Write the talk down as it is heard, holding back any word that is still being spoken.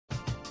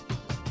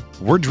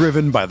We're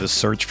driven by the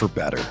search for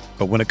better.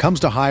 But when it comes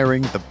to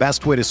hiring, the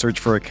best way to search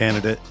for a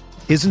candidate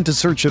isn't to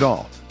search at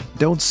all.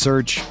 Don't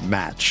search,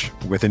 match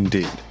with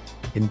Indeed.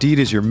 Indeed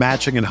is your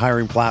matching and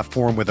hiring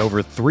platform with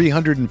over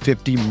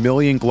 350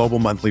 million global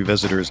monthly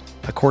visitors,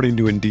 according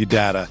to Indeed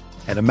data,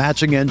 and a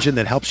matching engine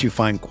that helps you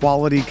find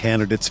quality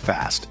candidates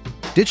fast.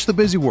 Ditch the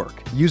busy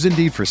work. Use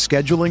Indeed for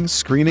scheduling,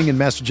 screening, and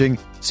messaging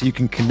so you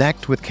can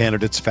connect with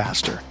candidates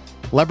faster.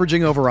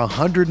 Leveraging over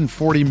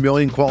 140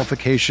 million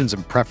qualifications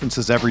and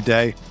preferences every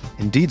day,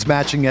 Indeed's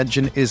matching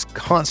engine is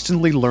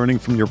constantly learning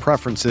from your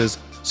preferences,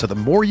 so the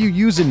more you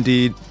use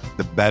Indeed,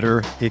 the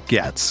better it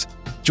gets.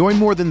 Join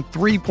more than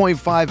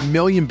 3.5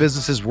 million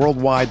businesses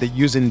worldwide that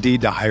use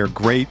Indeed to hire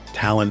great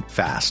talent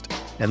fast.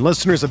 And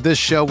listeners of this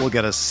show will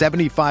get a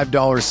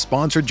 $75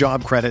 sponsored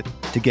job credit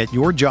to get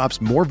your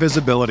jobs more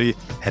visibility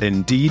at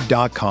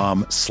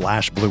Indeed.com/Blue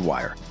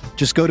Wire.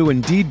 Just go to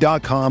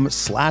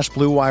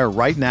Indeed.com/Blue Wire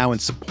right now and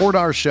support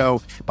our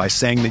show by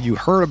saying that you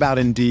heard about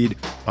Indeed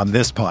on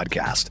this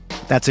podcast.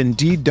 That's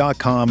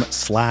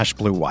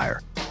Indeed.com/Blue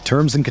Wire.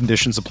 Terms and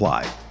conditions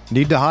apply.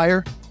 Need to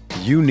hire?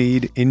 You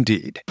need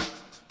Indeed.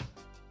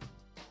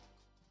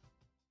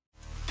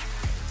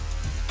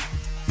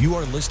 You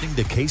are listening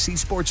to KC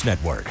Sports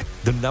Network,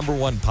 the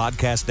 #1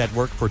 podcast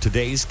network for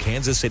today's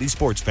Kansas City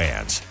sports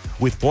fans.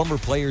 With former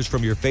players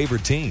from your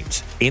favorite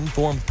teams,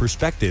 informed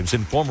perspectives,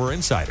 and former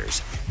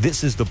insiders,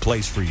 this is the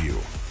place for you.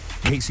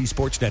 KC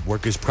Sports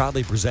Network is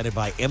proudly presented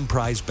by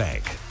Emprise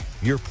Bank,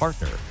 your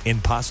partner in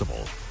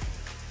possible.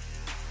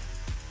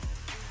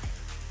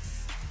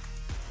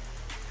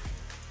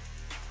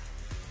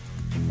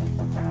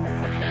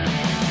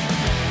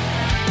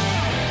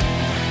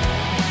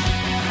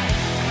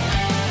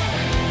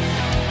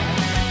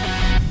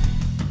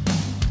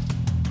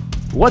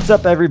 What's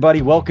up,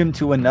 everybody? Welcome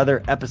to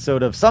another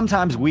episode of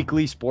Sometimes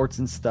Weekly Sports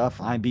and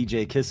Stuff. I'm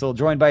BJ Kissel,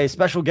 joined by a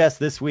special guest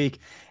this week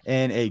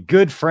and a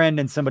good friend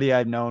and somebody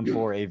I've known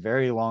for a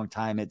very long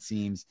time, it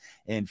seems,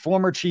 and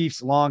former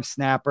Chiefs long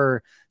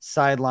snapper,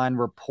 sideline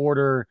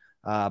reporter,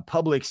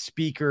 public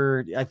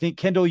speaker. I think,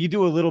 Kendall, you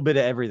do a little bit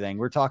of everything.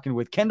 We're talking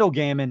with Kendall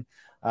Gammon.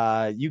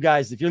 You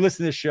guys, if you're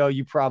listening to this show,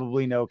 you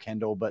probably know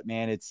Kendall, but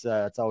man, it's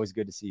always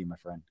good to see you, my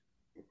friend.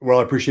 Well,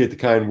 I appreciate the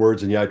kind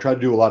words. And yeah, I try to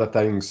do a lot of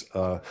things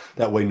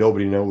that way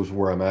nobody knows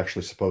where I'm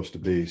actually supposed to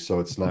be. So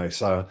it's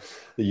nice. I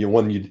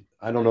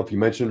don't know if you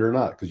mentioned it or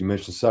not, because you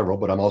mentioned several,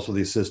 but I'm also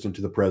the assistant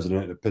to the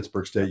president at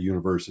Pittsburgh State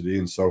University.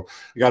 And so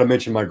I got to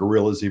mention my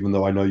Gorillas, even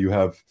though I know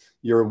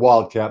you're a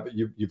Wildcat, but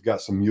you've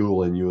got some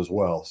mule in you as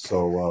well.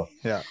 So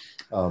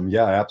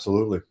yeah,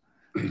 absolutely.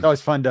 It's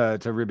always fun to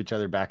rib each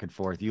other back and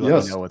forth. You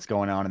let me know what's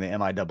going on in the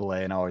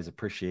MIAA, and I always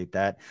appreciate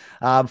that.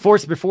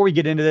 Before we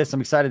get into this, I'm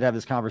excited to have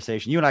this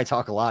conversation. You and I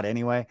talk a lot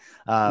anyway.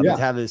 To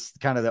have this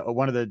kind of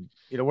one of the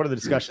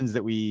discussions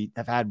that we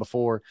have had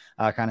before,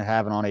 kind of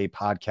having on a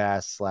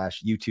podcast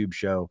 / YouTube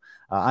show.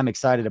 I'm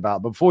excited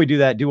about. But before we do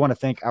that, I do want to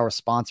thank our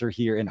sponsor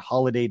here in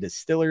Holiday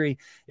Distillery.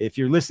 If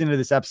you're listening to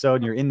this episode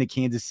and you're in the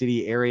Kansas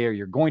City area, or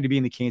you're going to be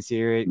in the Kansas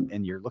City area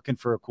and you're looking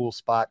for a cool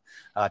spot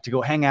to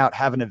go hang out,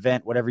 have an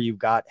event, whatever you've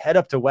got, head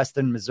up to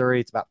Weston,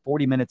 Missouri. It's about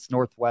 40 minutes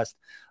northwest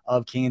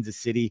of Kansas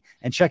City,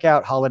 and check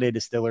out Holiday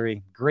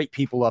Distillery. Great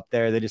people up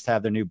there. They just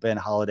have their new Ben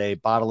Holiday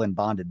bottle and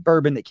bonded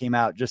bourbon that came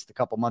out just a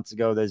couple months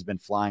ago that has been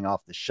flying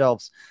off the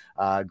shelves.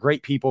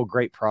 Great people,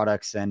 great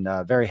products, and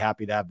very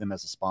happy to have them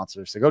as a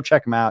sponsor. So go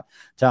check them out.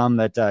 Tell them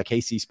that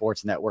KC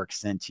Sports Network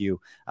sent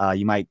you.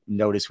 You might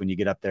notice when you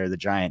get up there the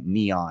giant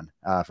neon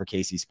for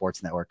KC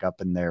Sports Network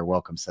up in their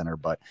welcome center,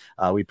 but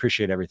we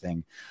appreciate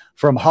everything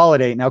from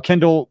Holiday. Now,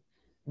 Kendall,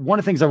 one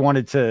of the things I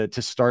wanted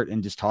to start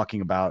in just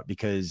talking about,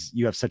 because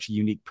you have such a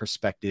unique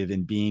perspective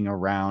in being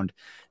around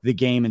the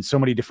game in so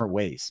many different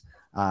ways.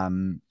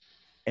 And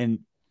I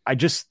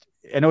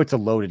know it's a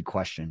loaded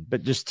question,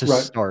 but just to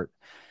start,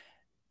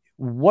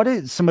 what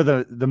is some of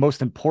the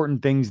most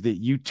important things that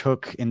you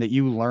took and that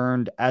you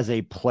learned as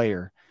a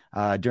player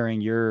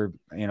during your,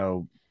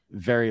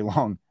 very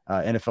long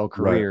NFL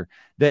career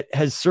that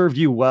has served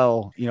you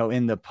well,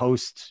 in the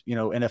post,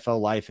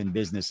 NFL life and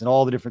business and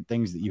all the different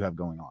things that you have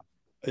going on?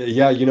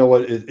 Yeah, you know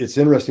what? It's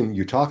interesting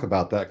you talk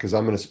about that, because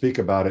I'm going to speak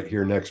about it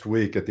here next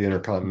week at the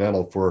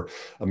Intercontinental for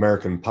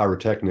American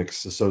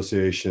Pyrotechnics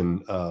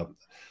Association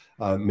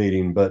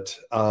meeting. But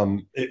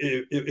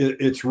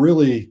it's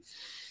really,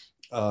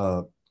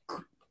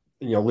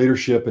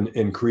 leadership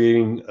and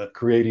creating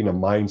a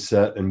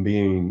mindset and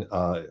being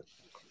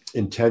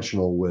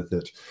intentional with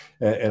it.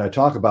 And I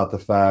talk about the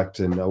fact,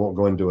 and I won't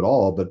go into it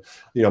all, but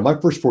my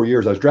first 4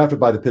 years, I was drafted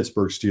by the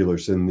Pittsburgh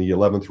Steelers in the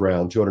 11th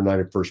round,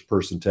 291st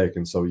person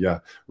taken. So yeah,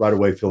 right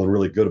away feeling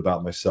really good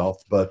about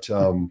myself. But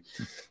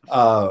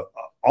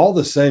all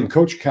the same,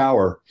 Coach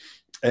Cowher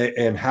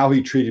and how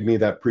he treated me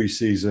that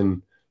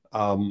preseason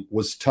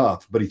was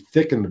tough, but he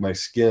thickened my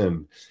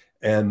skin.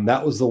 And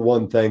that was the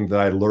one thing that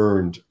I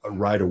learned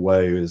right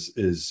away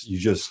is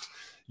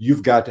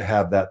you've got to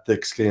have that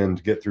thick skin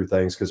to get through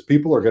things, because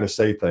people are going to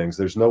say things.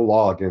 There's no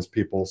law against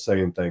people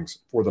saying things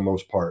for the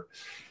most part.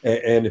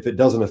 And if it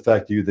doesn't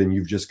affect you, then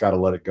you've just got to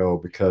let it go,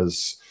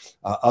 because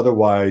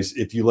otherwise,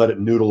 if you let it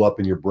noodle up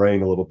in your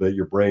brain a little bit,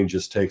 your brain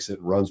just takes it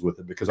and runs with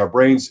it, because our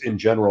brains in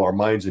general, our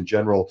minds in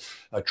general,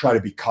 try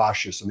to be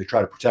cautious and they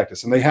try to protect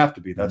us, and they have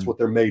to be. That's what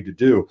they're made to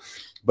do.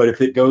 But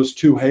if it goes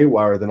too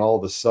haywire, then all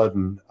of a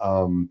sudden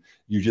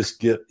you just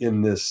get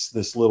in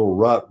this little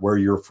rut where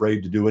you're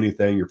afraid to do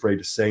anything. You're afraid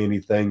to say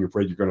anything. You're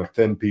afraid you're going to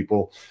offend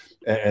people.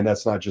 And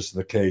that's not just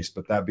the case.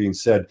 But that being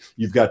said,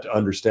 you've got to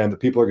understand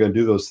that people are going to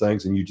do those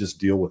things, and you just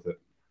deal with it.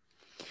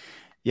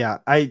 Yeah,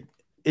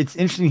 it's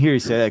interesting to hear you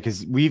say that,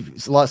 because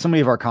so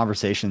many of our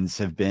conversations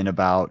have been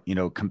about,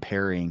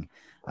 comparing,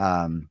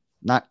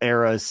 not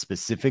eras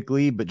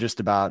specifically, but just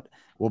about,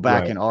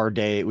 back in our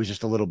day, it was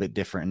just a little bit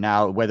different.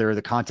 Now, whether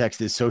the context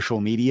is social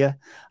media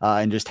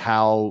and just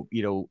how,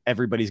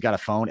 everybody's got a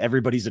phone,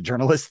 everybody's a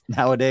journalist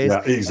nowadays.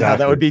 Yeah, exactly.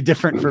 That would be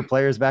different for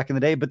players back in the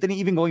day. But then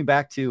even going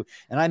back to,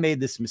 and I made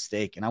this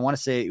mistake, and I want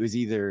to say it was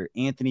either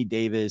Anthony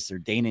Davis or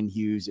Danon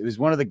Hughes. It was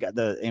one of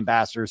the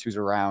ambassadors who's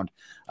around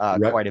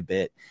quite a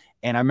bit.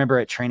 And I remember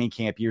at training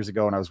camp years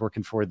ago when I was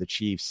working for the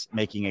Chiefs,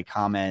 making a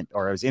comment,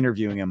 or I was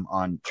interviewing him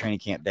on training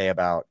camp day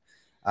about,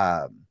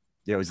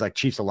 it was like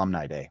Chiefs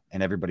alumni day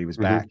and everybody was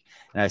back.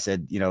 And I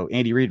said,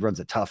 Andy Reid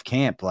runs a tough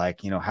camp. Like,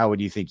 how would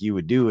you think you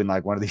would do in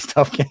like one of these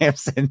tough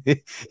camps? And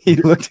he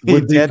looked me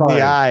dead in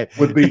the eye.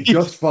 Would be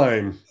just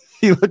fine.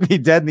 He looked me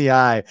dead in the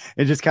eye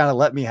and just kind of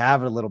let me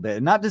have it a little bit,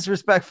 and not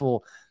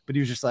disrespectful, but he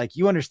was just like,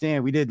 you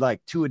understand, we did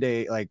like two a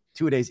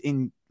days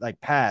in like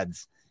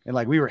pads, and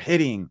like we were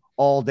hitting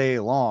all day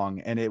long,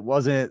 and it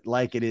wasn't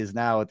like it is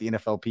now at the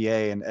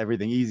NFLPA and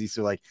everything easy.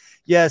 So like,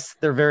 yes,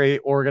 they're very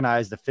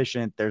organized,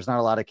 efficient. There's not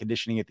a lot of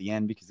conditioning at the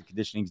end, because the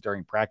conditioning is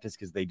during practice,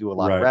 because they do a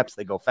lot of reps,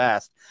 they go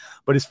fast.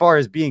 But as far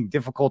as being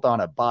difficult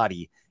on a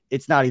body,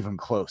 it's not even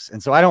close.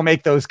 And so I don't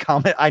make those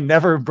comments. I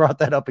never brought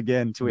that up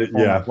again to a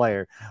former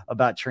player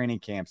about training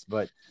camps.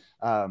 But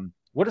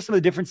what are some of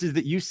the differences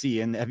that you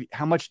see, and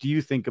how much do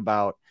you think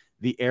about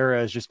the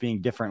era as just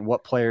being different,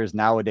 what players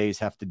nowadays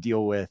have to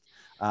deal with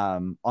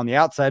on the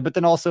outside, but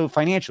then also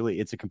financially,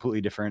 it's a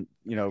completely different,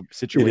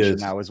 situation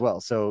now as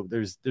well. So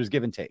there's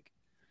give and take.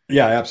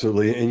 Yeah,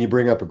 absolutely. And you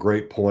bring up a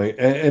great point.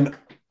 And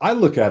I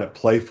look at it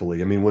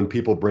playfully. I mean, when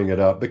people bring it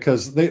up,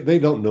 because they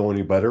don't know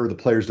any better, the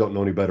players don't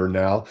know any better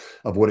now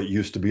of what it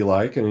used to be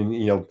like. And,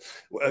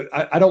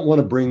 I don't want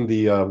to bring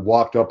the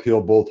walked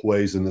uphill both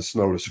ways in the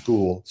snow to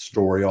school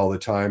story all the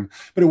time,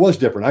 but it was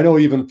different. I know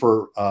even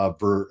for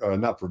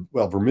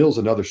Vermeil's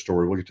another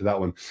story. We'll get to that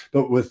one.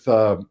 But with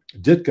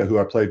Ditka, who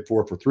I played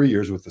for 3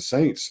 years with the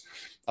Saints,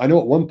 I know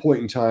at one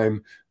point in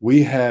time,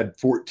 we had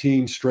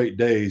 14 straight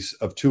days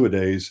of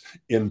two-a-days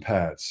in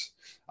pads.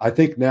 I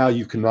think now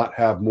you cannot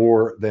have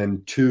more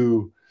than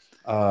two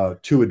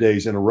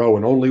two-a-days in a row,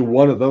 and only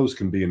one of those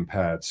can be in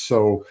pads.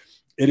 So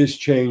it has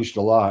changed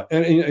a lot.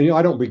 And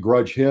I don't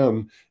begrudge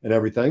him and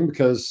everything,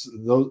 because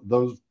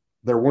those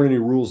there weren't any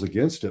rules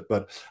against it.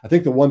 But I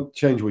think the one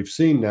change we've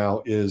seen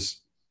now is,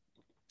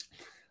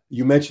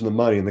 you mentioned the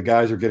money, and the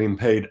guys are getting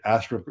paid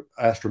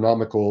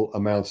astronomical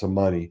amounts of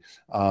money.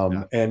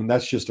 And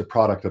that's just a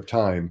product of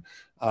time.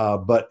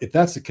 But if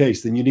that's the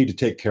case, then you need to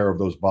take care of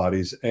those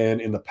bodies. And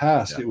in the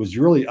past, it was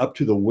really up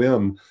to the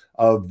whim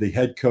of the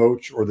head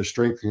coach or the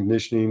strength and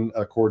conditioning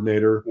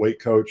coordinator, weight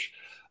coach,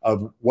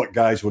 of what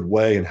guys would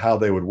weigh and how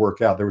they would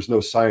work out. There was no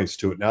science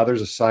to it. Now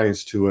there's a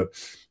science to it,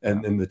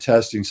 and the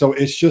testing. So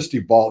it's just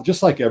evolved,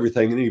 just like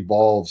everything. It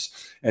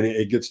evolves and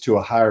it gets to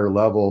a higher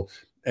level.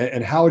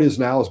 And how it is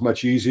now is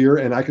much easier.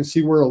 And I can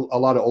see where a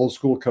lot of old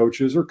school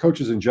coaches, or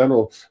coaches in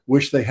general,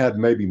 wish they had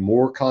maybe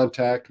more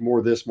contact,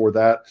 more this, more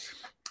that.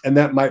 And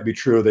that might be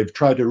true. They've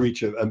tried to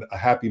reach a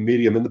happy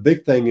medium. And the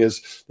big thing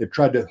is they've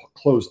tried to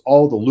close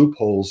all the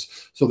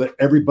loopholes so that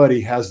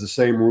everybody has the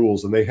same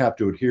rules and they have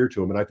to adhere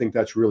to them. And I think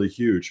that's really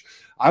huge.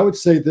 I would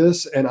say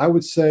this, and I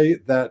would say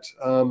that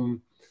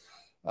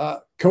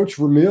Coach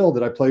Vermeil,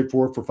 that I played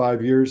for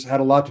 5 years, had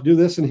a lot to do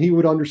this, and he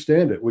would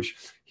understand it, which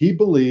he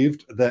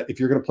believed that if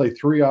you're going to play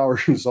 3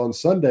 hours on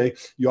Sunday,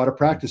 you ought to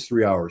practice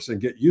 3 hours and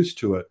get used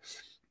to it.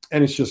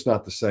 And it's just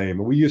not the same.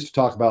 And we used to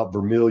talk about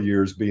Vermeil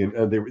years being,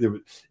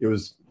 it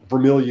was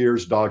Vermeil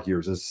years, dog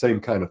years. It's the same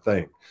kind of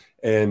thing.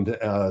 And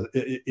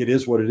it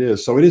is what it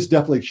is. So it has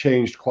definitely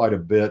changed quite a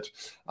bit.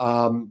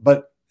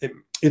 But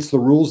it's the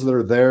rules that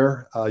are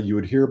there. You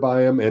adhere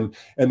by them, and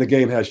the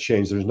game has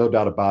changed. There's no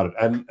doubt about it.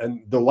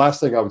 And the last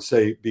thing I would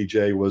say,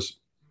 BJ, was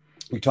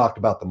we talked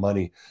about the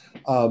money.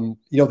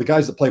 The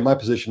guys that play my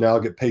position now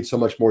get paid so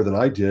much more than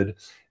I did.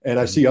 And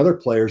I see other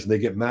players and they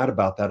get mad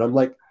about that. I'm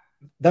like,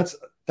 that's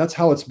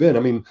how it's been. I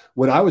mean,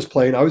 when I was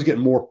playing, I was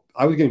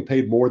getting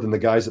paid more than the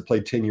guys that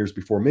played 10 years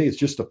before me. It's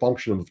just a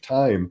function of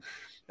time.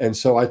 And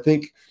so I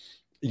think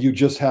you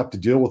just have to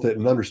deal with it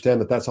and understand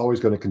that that's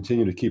always going to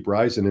continue to keep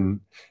rising. And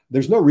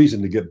there's no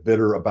reason to get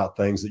bitter about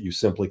things that you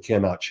simply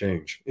cannot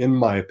change, in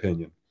my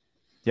opinion.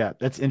 Yeah,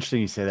 that's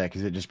interesting you say that,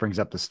 because it just brings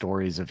up the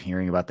stories of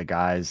hearing about the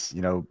guys,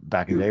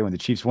 back in the day when the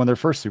Chiefs won their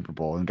first Super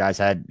Bowl, and guys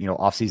had,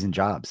 off-season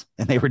jobs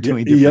and they were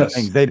doing different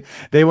things.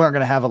 They weren't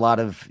going to have a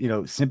lot of,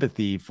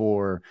 sympathy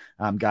for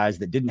guys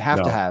that didn't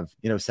have to have,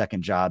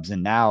 second jobs.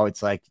 And now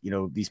it's like,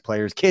 these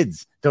players'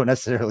 kids don't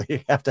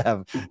necessarily have to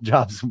have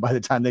jobs by the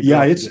time they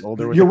get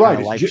older. You're right.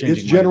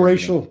 It's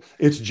generational.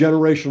 It's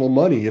generational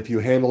money if you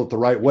handle it the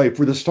right way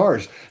for the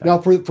stars. Now,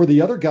 for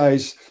the other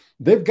guys,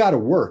 they've got to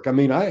work. I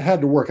mean, I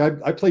had to work.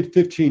 I played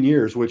 15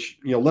 years, which,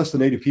 less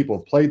than 80 people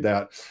have played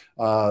that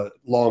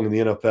long in the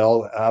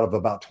NFL out of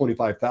about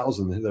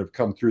 25,000 that have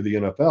come through the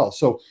NFL.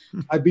 So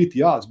I beat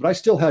the odds, but I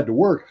still had to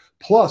work.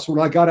 Plus, when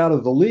I got out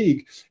of the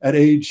league at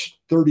age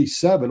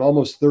 37,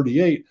 almost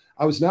 38,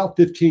 I was now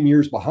 15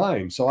 years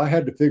behind. So I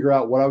had to figure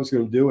out what I was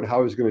going to do and how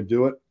I was going to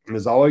do it. And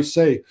as I always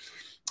say,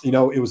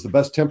 it was the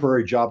best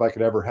temporary job I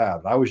could ever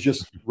have. I was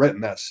just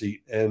renting that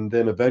seat. And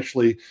then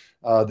eventually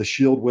the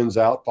shield wins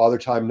out. Father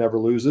Time never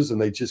loses,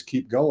 and they just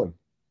keep going.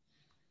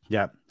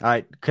 Yeah. All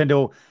right,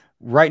 Kendall,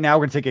 right now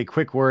we're going to take a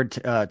quick word.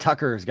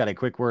 Tucker's got a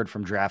quick word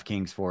from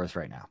DraftKings for us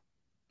right now.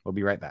 We'll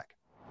be right back.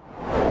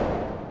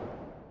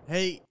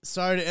 Hey,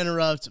 sorry to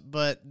interrupt,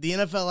 but the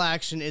NFL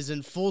action is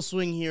in full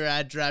swing here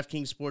at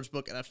DraftKings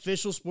Sportsbook, an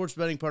official sports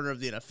betting partner of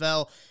the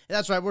NFL. And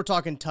that's right, we're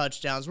talking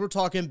touchdowns, we're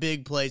talking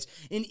big plays,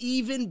 and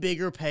even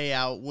bigger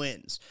payout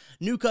wins.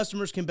 New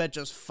customers can bet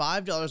just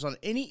 $5 on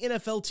any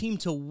NFL team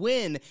to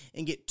win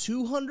and get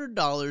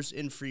 $200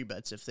 in free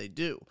bets if they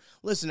do.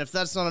 Listen, if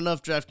that's not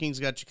enough,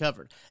 DraftKings got you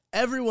covered.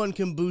 Everyone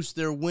can boost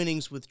their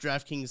winnings with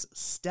DraftKings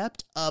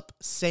stepped-up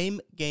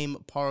same-game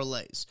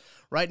parlays.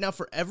 Right now,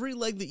 for every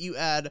leg that you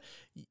add,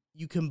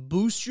 you can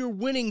boost your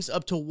winnings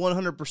up to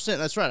 100%.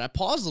 That's right. I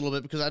paused a little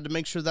bit because I had to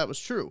make sure that was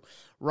true.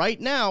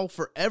 Right now,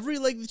 for every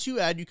leg that you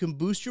add, you can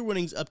boost your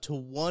winnings up to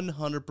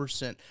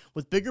 100%.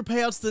 With bigger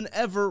payouts than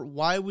ever,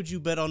 why would you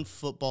bet on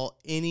football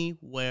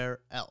anywhere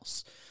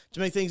else?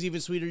 To make things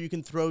even sweeter, you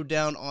can throw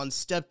down on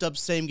stepped-up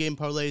same-game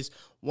parlays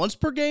once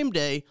per game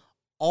day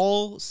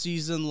all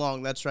season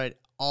long. That's right,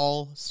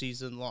 all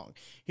season long.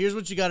 Here's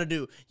what you got to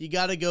do. You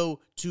got to go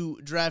to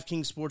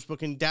DraftKings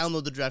Sportsbook and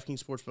download the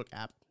DraftKings Sportsbook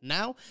app.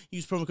 Now,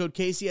 use promo code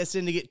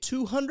KCSN to get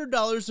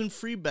 $200 in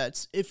free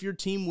bets if your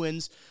team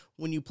wins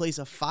when you place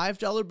a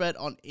 $5 bet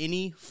on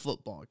any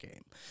football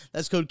game.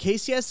 That's code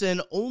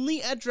KCSN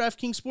only at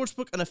DraftKings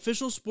Sportsbook, an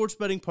official sports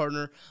betting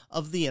partner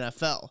of the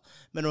NFL.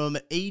 Minimum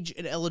age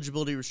and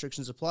eligibility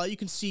restrictions apply. You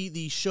can see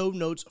the show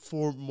notes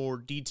for more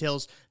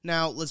details.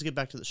 Now, let's get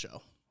back to the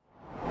show.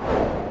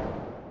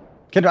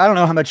 Kendall, I don't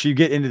know how much you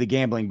get into the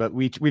gambling, but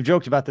we've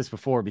joked about this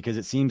before, because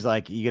it seems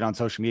like you get on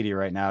social media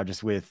right now,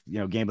 just with,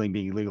 gambling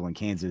being illegal in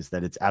Kansas,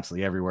 that it's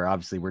absolutely everywhere.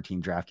 Obviously, we're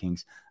Team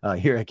DraftKings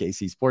here at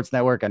KC Sports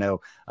Network. I know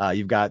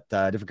you've got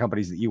different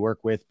companies that you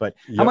work with, but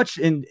how much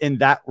in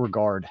that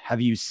regard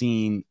have you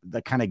seen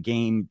the kind of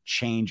game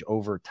change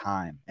over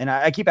time? And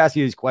I keep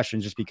asking you these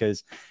questions just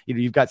because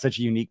you've got such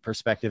a unique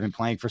perspective in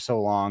playing for so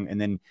long,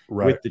 and then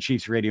with the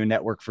Chiefs Radio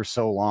Network for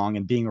so long,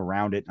 and being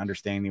around it,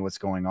 understanding what's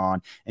going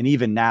on, and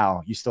even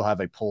now you still have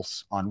a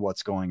pulse on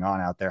what's going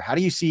on out there. How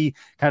do you see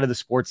kind of the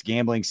sports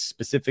gambling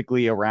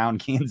specifically around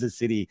Kansas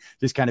City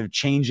just kind of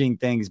changing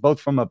things,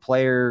 both from a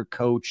player,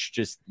 coach,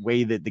 just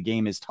way that the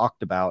game is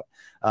talked about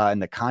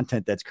and the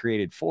content that's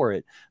created for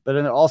it, but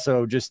then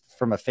also just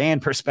from a fan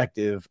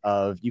perspective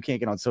of you can't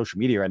get on social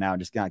media right now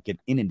and just not get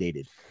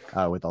inundated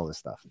with all this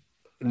stuff?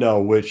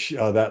 No, which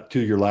that, to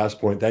your last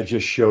point, that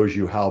just shows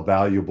you how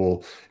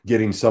valuable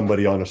getting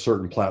somebody on a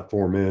certain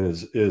platform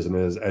is. And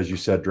as you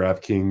said,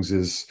 DraftKings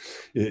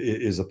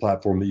is a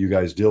platform that you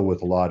guys deal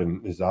with a lot,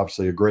 and is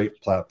obviously a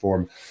great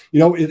platform.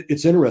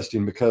 It's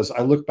interesting because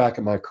I look back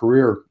at my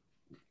career.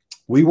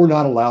 We were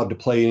not allowed to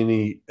play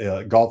any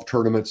golf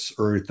tournaments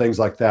or things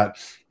like that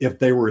if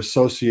they were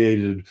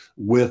associated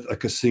with a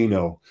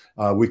casino.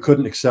 We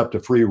couldn't accept a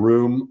free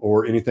room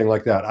or anything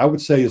like that. I would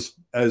say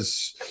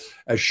as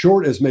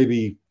short as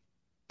maybe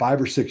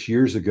 5 or 6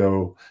 years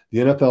ago, the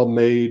NFL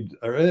made,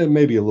 or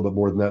maybe a little bit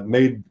more than that,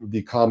 made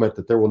the comment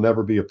that there will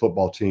never be a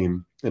football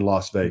team in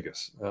Las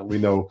Vegas. We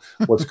know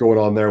what's going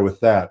on there with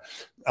that.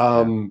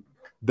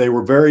 They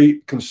were very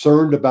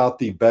concerned about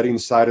the betting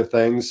side of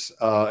things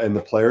and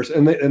the players,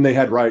 and they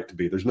had right to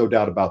be. There's no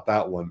doubt about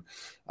that one.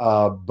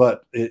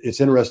 But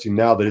it's interesting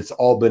now that it's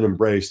all been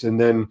embraced. And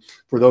then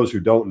for those who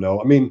don't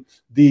know, I mean,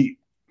 the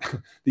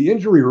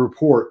injury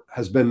report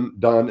has been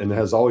done and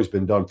has always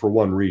been done for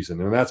one reason,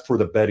 and that's for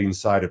the betting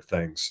side of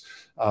things.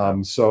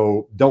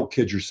 So don't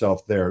kid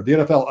yourself there. The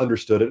NFL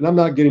understood it, and I'm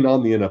not getting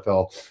on the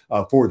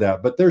NFL for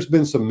that, but there's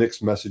been some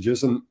mixed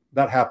messages, and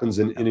that happens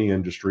in any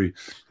industry.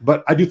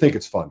 But I do think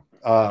it's fun.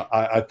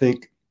 I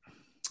think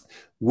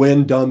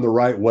when done the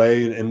right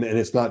way, and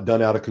it's not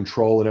done out of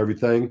control and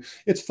everything,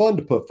 it's fun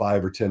to put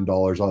 $5 or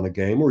 $10 on a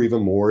game, or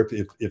even more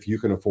if you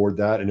can afford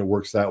that and it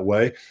works that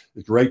way.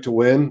 It's great to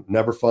win,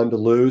 never fun to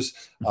lose.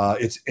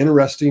 It's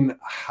interesting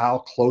how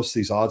close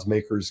these odds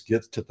makers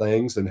get to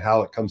things, and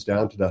how it comes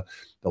down to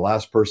the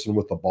last person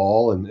with the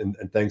ball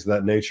and things of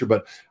that nature.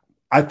 But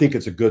I think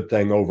it's a good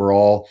thing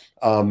overall.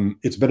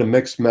 It's been a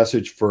mixed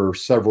message for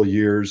several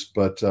years,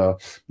 but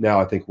now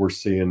I think we're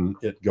seeing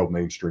it go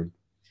mainstream.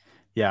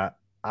 Yeah.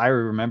 I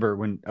remember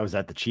when I was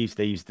at the Chiefs,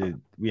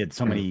 we had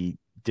so many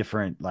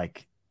different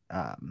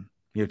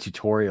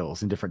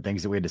tutorials and different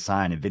things that we had to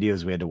sign and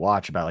videos we had to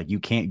watch about, like, you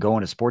can't go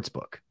in a sports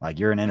book. Like,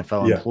 you're an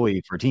NFL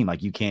employee for a team.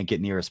 Like, you can't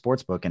get near a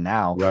sports book. And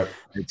now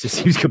it just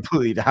seems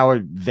completely, how are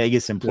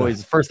Vegas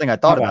employees? The first thing I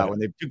thought about when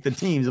they took the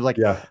teams of, like,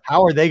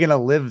 how are they going to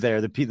live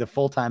there? The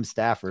full-time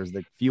staffers,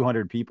 the few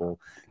hundred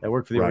people that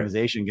work for the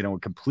organization, going to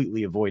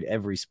completely avoid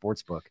every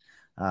sports book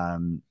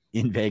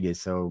in Vegas.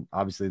 So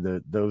obviously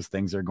those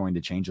things are going to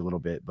change a little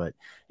bit, but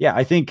yeah,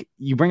 I think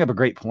you bring up a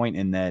great point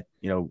in that,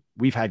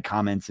 we've had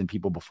comments and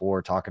people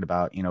before talking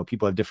about,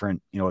 people have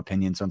different,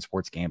 opinions on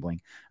sports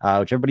gambling,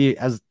 which everybody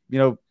has,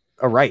 a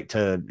right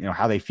to,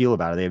 how they feel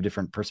about it. They have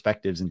different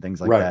perspectives and things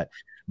like that.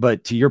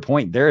 But to your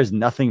point, there is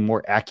nothing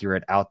more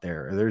accurate out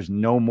there. There's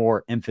no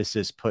more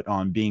emphasis put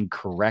on being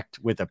correct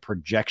with a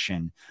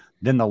projection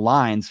than the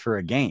lines for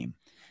a game.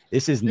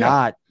 This is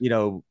not,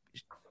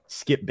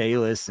 Skip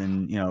Bayless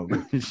and,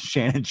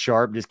 Shannon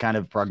Sharp just kind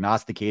of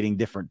prognosticating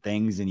different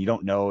things. And you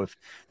don't know if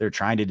they're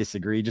trying to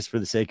disagree just for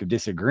the sake of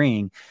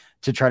disagreeing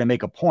to try to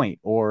make a point.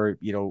 Or,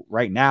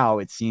 right now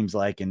it seems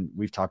like, and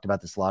we've talked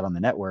about this a lot on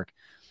the network,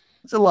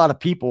 there's a lot of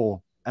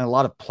people and a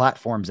lot of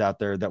platforms out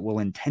there that will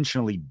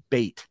intentionally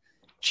bait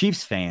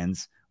Chiefs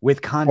fans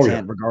with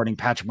content regarding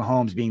Patrick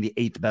Mahomes being the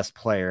 8th best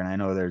player. And I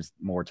know there's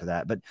more to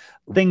that, but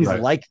things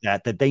like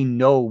that they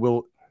know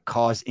will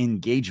cause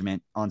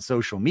engagement on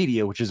social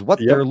media, which is what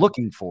they're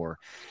looking for.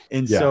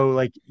 And so,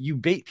 like, you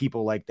bait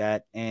people like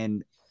that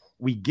and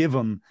we give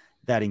them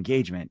that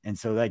engagement. And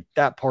so, like,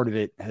 that part of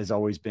it has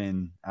always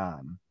been,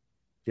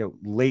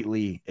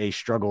 lately a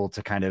struggle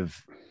to kind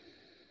of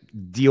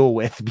deal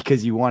with,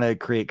 because you want to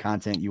create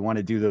content, you want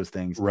to do those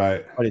things.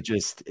 Right. But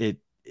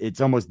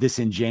it's almost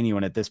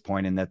disingenuous at this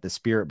point, in that the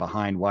spirit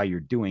behind why you're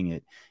doing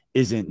it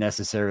isn't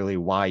necessarily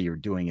why you're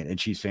doing it. And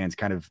Chiefs fans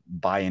kind of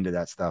buy into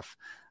that stuff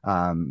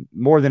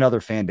more than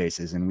other fan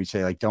bases. And we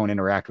say, like, don't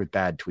interact with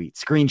bad tweets,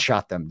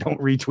 screenshot them, don't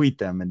retweet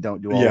them, and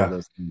don't do all of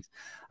those things.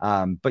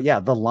 But yeah,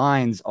 the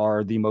lines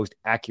are the most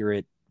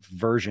accurate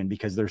version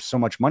because there's so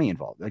much money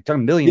involved. Like,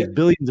 talking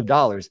billions of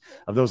dollars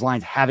of those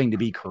lines having to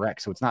be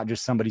correct. So it's not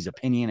just somebody's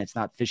opinion. It's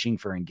not fishing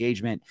for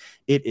engagement.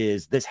 It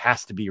is, this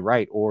has to be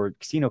right, or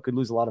casino could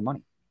lose a lot of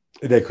money.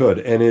 They could.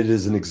 And it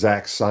is an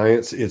exact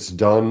science. It's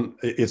done.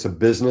 It's a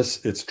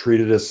business. It's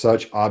treated as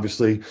such.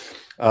 Obviously,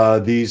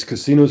 these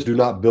casinos do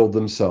not build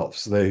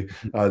themselves. Winners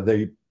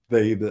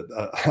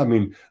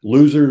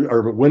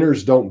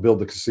don't build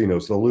the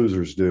casinos. The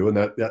losers do. And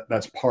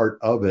that's part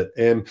of it.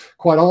 And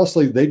quite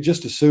honestly, they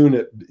just assume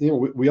it,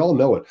 we all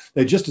know it.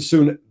 They just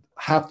assume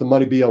half the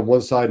money be on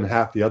one side and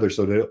half the other,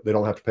 so they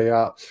don't have to pay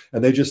out.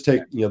 And they just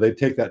take, they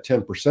take that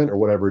 10% or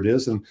whatever it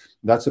is. And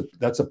that's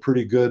a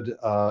pretty good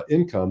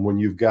income when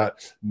you've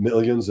got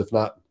millions, if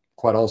not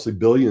quite honestly,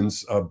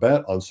 billions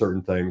bet on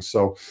certain things.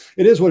 So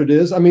it is what it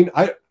is. I mean,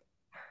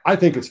 I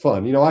think it's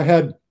fun. I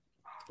had,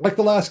 like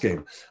the last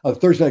game, the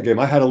Thursday night game,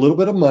 I had a little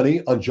bit of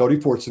money on Jody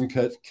Fortson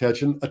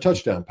catching a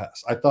touchdown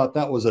pass. I thought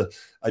that was a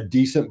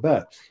decent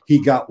bet.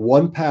 He got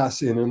one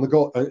pass in the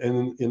goal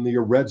in the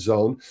red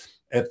zone.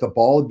 If the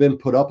ball had been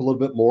put up a little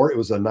bit more, it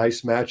was a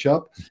nice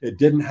matchup. It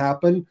didn't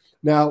happen.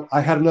 Now I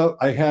had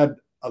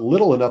a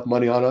little enough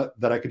money on it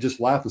that I could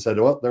just laugh and say,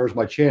 well, there was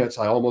my chance.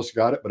 I almost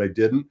got it, but I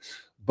didn't.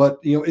 But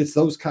it's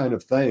those kind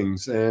of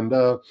things. And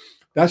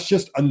that's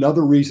just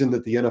another reason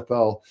that the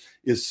NFL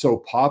is so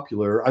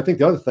popular. I think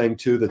the other thing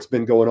too, that's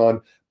been going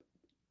on,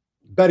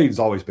 betting's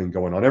always been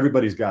going on.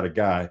 Everybody's got a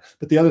guy.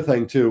 But the other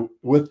thing too,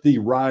 with the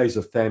rise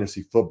of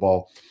fantasy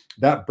football,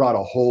 that brought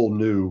a whole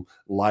new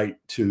light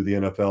to the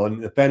NFL.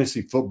 And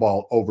fantasy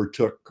football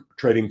overtook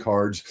trading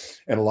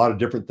cards and a lot of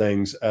different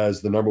things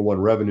as the number one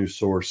revenue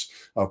source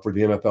for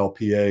the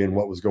NFLPA and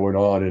what was going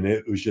on. And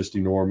it was just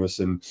enormous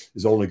and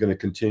is only going to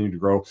continue to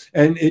grow.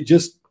 And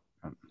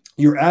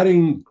you're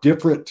adding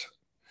different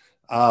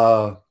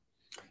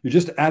you're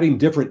just adding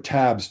different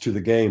tabs to the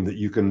game that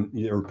you can,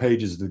 or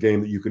pages of the game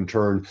that you can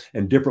turn,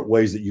 and different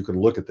ways that you can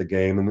look at the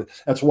game. And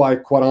that's why,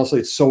 quite honestly,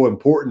 it's so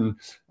important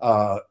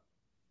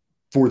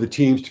for the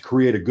teams to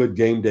create a good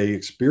game day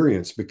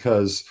experience,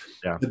 because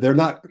they're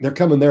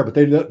coming there, but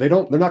they're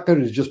not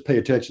going to just pay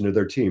attention to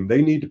their team.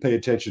 They need to pay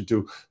attention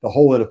to the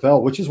whole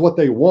NFL, which is what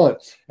they want.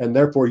 And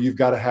therefore you've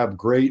got to have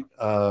great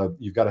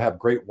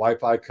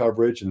Wi-Fi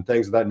coverage and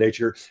things of that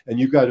nature. And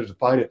you've got to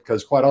define it,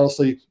 because quite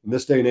honestly, in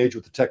this day and age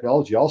with the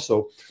technology,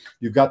 also,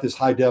 you've got this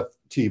high def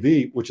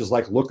TV, which is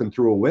like looking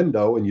through a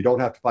window, and you don't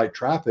have to fight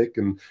traffic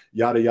and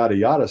yada, yada,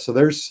 yada. So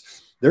there's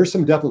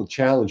some definite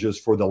challenges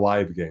for the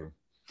live game.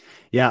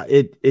 Yeah,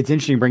 it's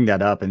interesting to bring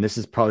that up. And this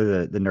is probably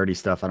the nerdy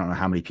stuff. I don't know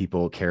how many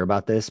people care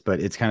about this, but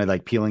it's kind of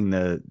like peeling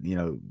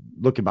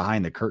looking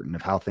behind the curtain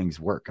of how things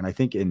work. And I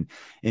think in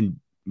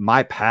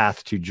my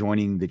path to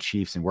joining the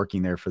Chiefs and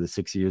working there for the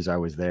 6 years I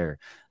was there,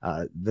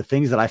 the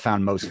things that I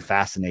found most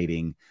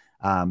fascinating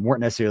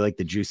weren't necessarily like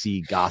the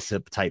juicy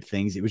gossip type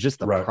things. It was just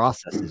the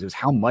processes. It was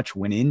how much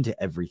went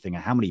into everything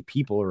and how many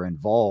people are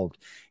involved.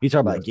 You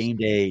talk about game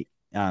day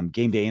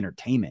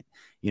entertainment,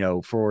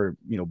 for,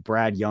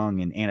 Brad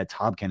Young and Anna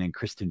Tobkin and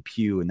Kristen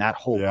Pugh and that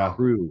whole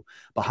crew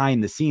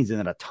behind the scenes, and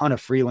then a ton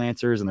of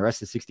freelancers and the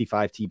rest of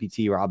 65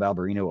 TPT, Rob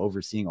Alberino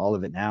overseeing all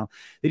of it now.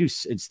 They do,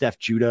 and Steph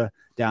Judah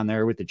down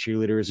there with the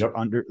cheerleaders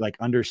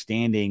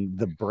understanding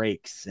the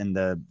breaks and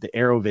the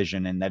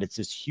AeroVision, and that it's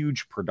this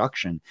huge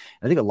production.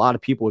 I think a lot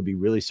of people would be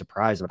really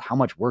surprised about how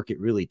much work it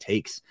really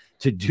takes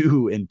to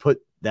do and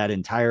put that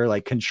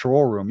entire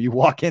control room. You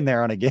walk in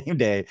there on a game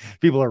day,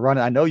 people are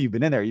running. I know you've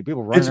been in there.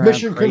 People running. It's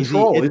mission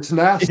control. It's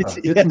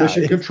NASA. It's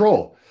mission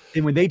control.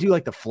 And when they do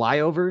the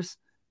flyovers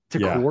to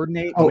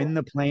coordinate when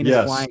the plane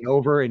is flying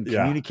over and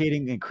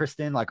communicating, and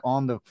Kristen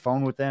on the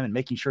phone with them and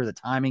making sure the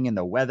timing and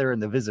the weather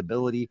and the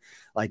visibility,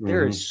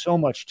 there is so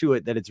much to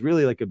it that it's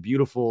really a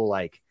beautiful,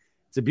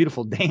 it's a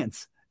beautiful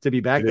dance to be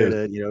back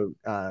there to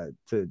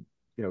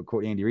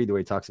quote Andy Reid the way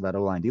he talks about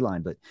O-line,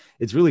 D-line, but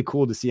it's really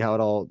cool to see how it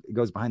all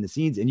goes behind the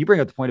scenes. And you bring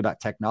up the point about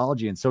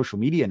technology and social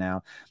media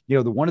now,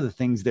 one of the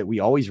things that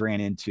we always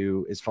ran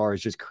into as far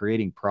as just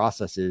creating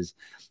processes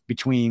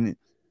between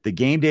the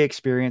game day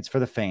experience for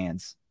the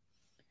fans,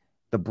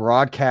 the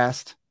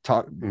broadcast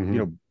talk,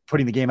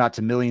 putting the game out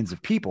to millions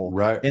of people,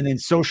 and then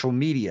social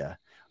media,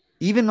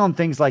 even on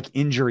things like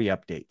injury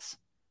updates.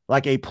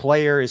 Like a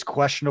player is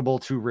questionable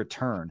to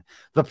return.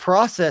 The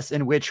process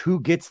in which who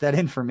gets that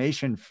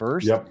information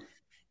first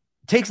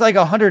takes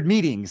 100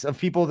 meetings of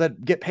people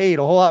that get paid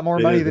a whole lot more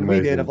money than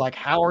we did, of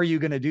how are you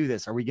going to do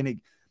this? Are we going to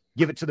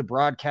give it to the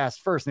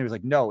broadcast first? And it was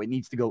no, it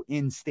needs to go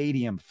in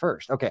stadium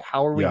first. Okay.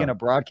 How are we going to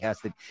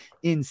broadcast it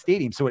in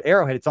stadium? So at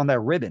Arrowhead, it's on that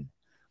ribbon.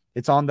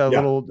 It's on the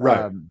little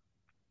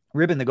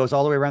ribbon that goes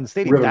all the way around the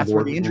stadium. That's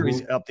where the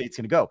injuries update's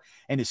going to go.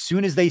 And as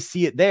soon as they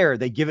see it there,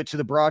 they give it to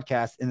the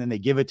broadcast, and then they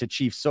give it to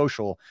Chief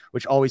Social,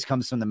 which always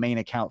comes from the main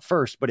account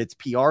first, but it's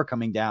PR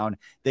coming down.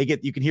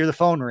 You can hear the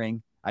phone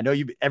ring. I know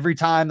every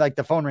time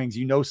the phone rings,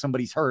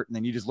 somebody's hurt, and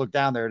then you just look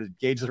down there to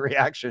gauge the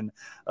reaction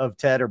of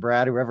Ted or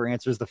Brad, whoever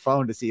answers the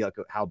phone, to see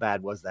how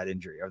bad was that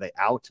injury? Are they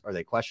out? Are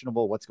they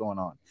questionable? What's going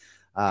on?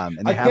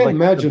 And they have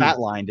the bat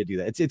line to do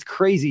that. It's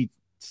crazy.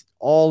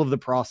 All of the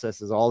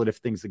processes, all the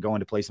different things that go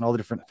into place, and all the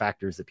different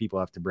factors that people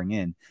have to bring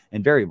in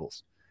and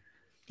variables.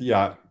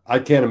 Yeah. I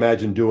can't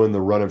imagine doing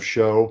the run of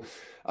show.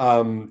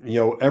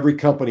 Every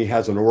company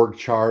has an org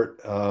chart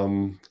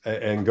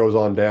and goes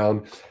on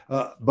down.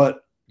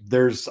 But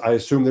I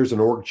assume there's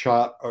an org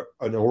chart,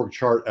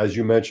 as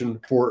you mentioned,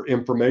 for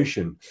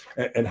information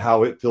and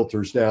how it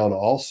filters down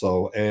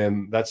also.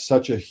 And that's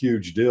such a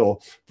huge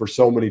deal for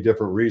so many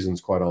different reasons,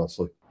 quite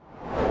honestly.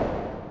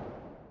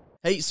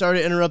 Hey, sorry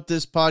to interrupt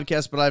this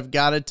podcast, but I've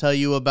got to tell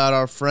you about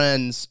our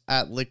friends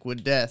at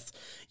Liquid Death.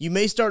 You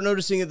may start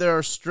noticing that there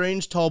are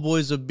strange tall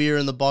boys of beer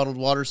in the bottled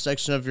water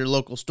section of your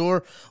local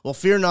store. Well,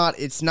 fear not,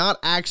 it's not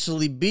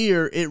actually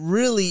beer. It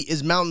really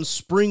is mountain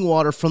spring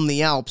water from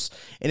the Alps,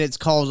 and it's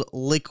called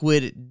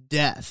Liquid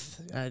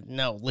Death.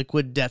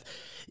 Liquid Death.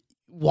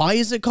 Why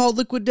is it called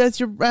Liquid Death,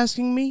 you're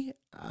asking me?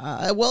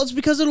 Well, it's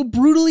because it'll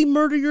brutally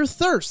murder your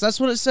thirst. That's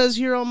what it says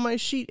here on my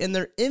sheet. And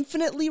their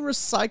infinitely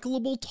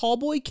recyclable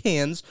tallboy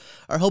cans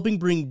are helping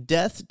bring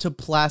death to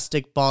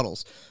plastic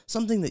bottles.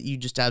 Something that you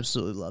just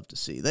absolutely love to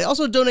see. They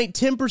also donate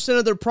 10%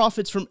 of their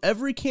profits from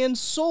every can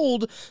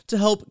sold to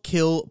help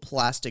kill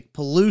plastic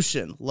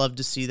pollution. Love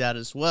to see that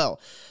as well.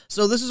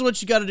 So this is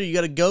what you got to do. You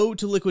got to go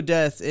to Liquid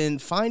Death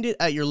and find it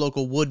at your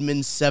local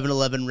Woodman,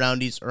 7-Eleven,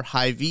 Roundy's, or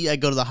Hy-Vee. I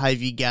go to the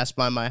Hy-Vee gas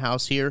by my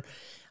house here.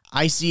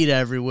 I see it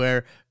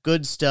everywhere.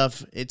 Good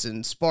stuff. It's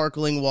in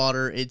sparkling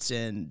water. It's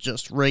in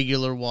just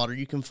regular water.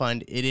 You can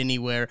find it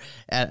anywhere.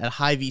 At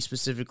Hy-Vee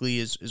specifically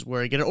is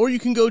where I get it. Or you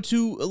can go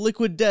to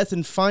Liquid Death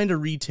and find a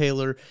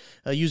retailer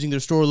using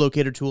their store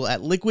locator tool at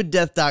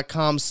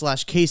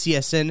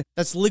liquiddeath.com/KCSN.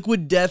 That's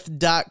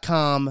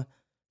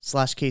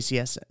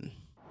liquiddeath.com/KCSN.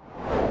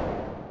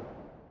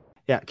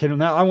 Yeah, Kendall,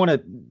 now I want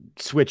to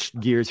switch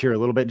gears here a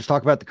little bit and just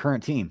talk about the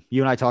current team.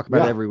 You and I talk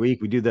about it every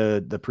week. We do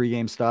the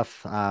pregame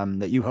stuff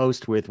that you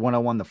host with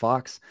 101 The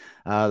Fox,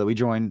 that we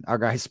join our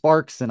guy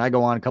Sparks, and I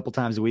go on a couple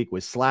times a week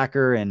with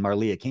Slacker, and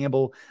Marlia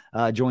Campbell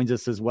joins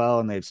us as well,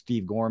 and they have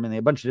Steve Gorman. They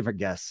have a bunch of different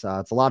guests.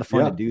 It's a lot of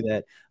fun to do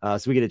that.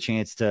 So we get a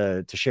chance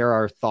to share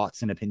our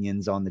thoughts and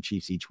opinions on the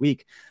Chiefs each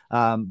week.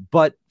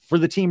 But for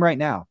the team right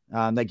now,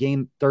 that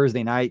game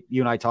Thursday night,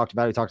 you and I talked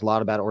about it. We talked a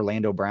lot about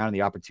Orlando Brown and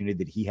the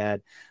opportunity that he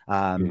had.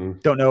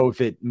 Don't know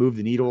if it moved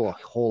the needle a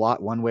whole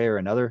lot one way or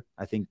another.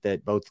 I think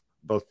that both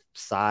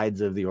sides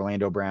of the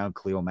Orlando Brown,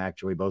 Khalil Mack,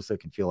 Joey Bosa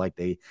can feel like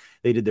they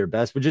did their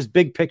best. But just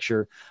big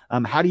picture,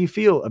 how do you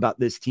feel about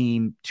this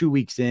team 2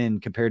 weeks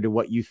in compared to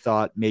what you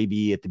thought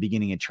maybe at the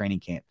beginning of training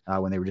camp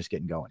when they were just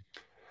getting going?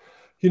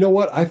 You know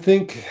what? I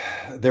think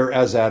they're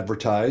as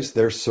advertised.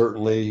 They're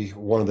certainly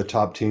one of the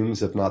top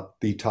teams, if not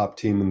the top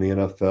team in the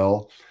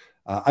NFL.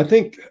 I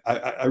think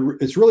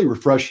it's really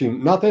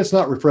refreshing. Not that it's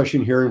not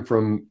refreshing hearing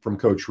from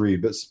Coach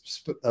Reid, but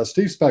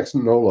Steve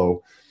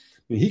Spagnuolo,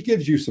 And he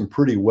gives you some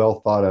pretty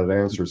well thought out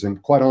answers,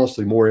 and quite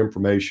honestly, more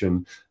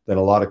information than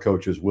a lot of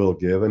coaches will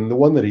give. And the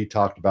one that he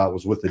talked about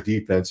was with the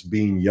defense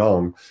being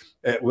young,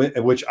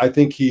 which I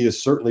think he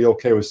is certainly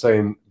okay with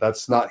saying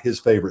that's not his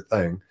favorite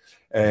thing.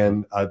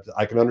 And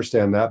I can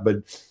understand that, but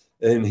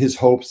in his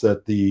hopes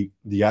that the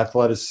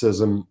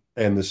athleticism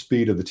and the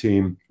speed of the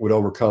team would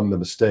overcome the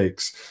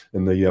mistakes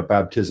and the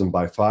baptism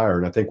by fire.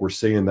 And I think we're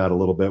seeing that a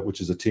little bit, which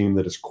is a team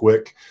that is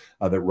quick,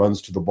 that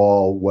runs to the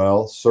ball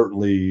well.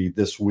 Certainly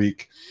this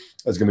week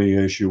is going to be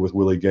an issue with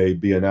Willie Gay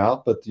being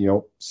out, but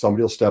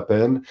somebody will step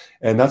in.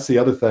 And that's the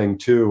other thing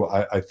too,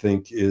 I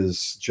think,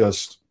 is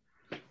just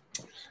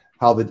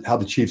how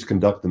the Chiefs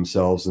conduct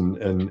themselves.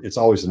 And it's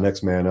always the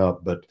next man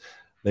up, but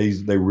they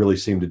really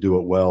seem to do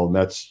it well. And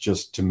that's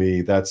just, to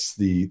me, that's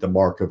the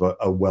mark of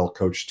a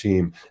well-coached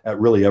team at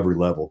really every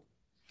level.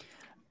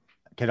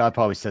 Kid, I've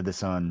probably said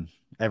this on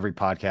every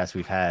podcast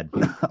we've had,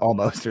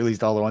 almost, or at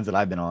least all the ones that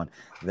I've been on,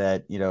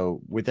 that,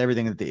 with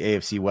everything that the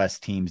AFC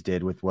West teams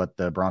did, with what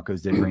the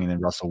Broncos did, bringing in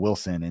Russell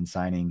Wilson and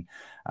signing,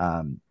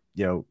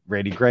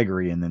 Randy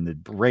Gregory, and then the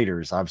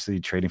Raiders obviously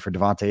trading for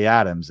Devontae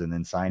Adams, and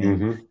then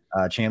signing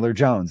Chandler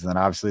Jones, and then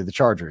obviously the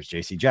Chargers,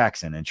 J.C.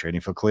 Jackson, and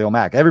trading for Khalil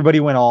Mack. Everybody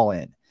went all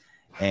in.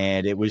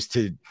 And it was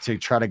to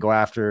try to go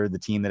after the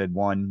team that had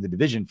won the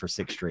division for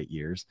 6 straight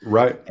years.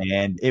 Right.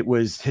 And it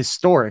was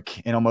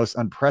historic and almost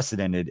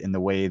unprecedented in the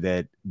way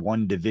that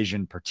one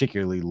division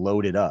particularly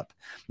loaded up.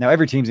 Now,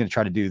 every team's going to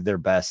try to do their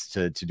best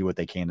to do what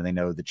they can. And they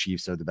know the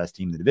Chiefs are the best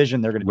team in the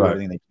division. They're going to do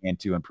everything they can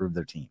to improve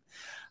their team.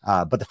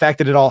 But the fact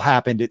that it all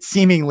happened, it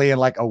seemingly in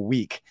like a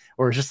week,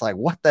 where it's just like,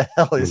 what the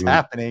hell is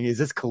happening? Is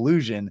this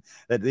collusion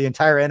that the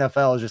entire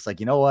NFL is just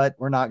like, you know what?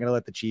 We're not going to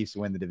let the Chiefs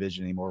win the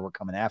division anymore. We're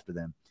coming after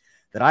them.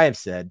 That I have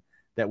said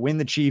that when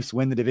the Chiefs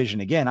win the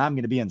division again, I'm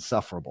going to be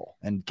insufferable.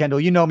 And Kendall,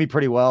 you know me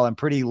pretty well. I'm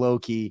pretty low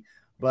key,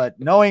 but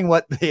knowing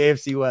what the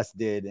AFC West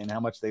did and how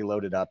much they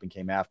loaded up and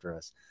came after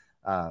us,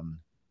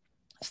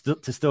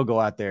 still go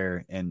out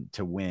there and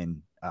to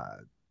win,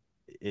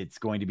 it's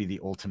going to be the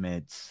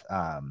ultimate,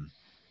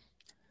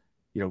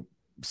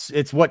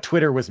 it's what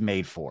Twitter was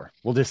made for.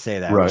 We'll just say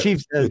that. Right.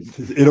 Chiefs,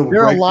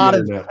 there are a lot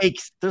of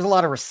fakes. There's a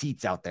lot of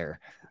receipts out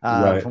there.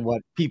 From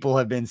what people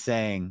have been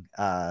saying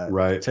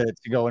to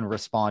go and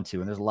respond to.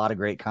 And there's a lot of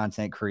great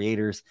content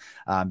creators.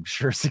 I'm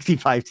sure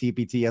 65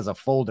 TPT has a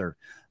folder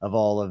of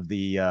all of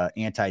the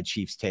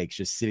anti-Chiefs takes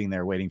just sitting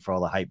there waiting for all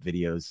the hype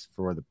videos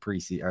for the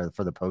preseason or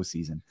for the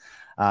postseason.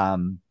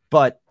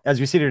 But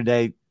as we sit here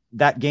today,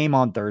 that game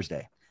on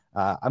Thursday,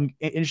 I'm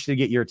interested to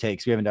get your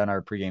takes. We haven't done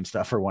our pregame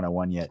stuff for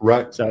 101 yet.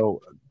 Right.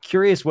 So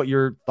curious what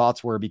your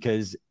thoughts were,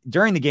 because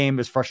during the game, it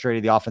was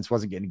frustrated. The offense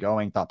wasn't getting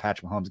going. Thought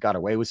Patrick Mahomes got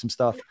away with some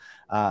stuff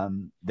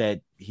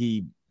that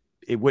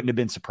it wouldn't have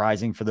been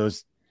surprising for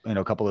those,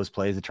 a couple of those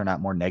plays that turned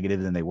out more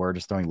negative than they were,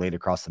 just throwing late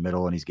across the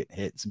middle and he's getting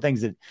hit. Some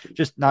things that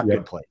just not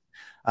good play.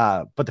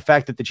 But the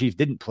fact that the Chiefs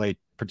didn't play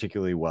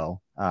particularly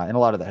well, and a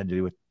lot of that had to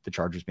do with the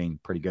Chargers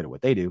being pretty good at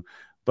what they do.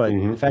 But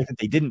the fact that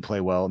they didn't play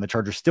well and the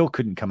Chargers still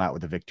couldn't come out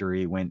with a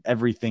victory when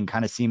everything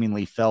kind of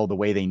seemingly fell the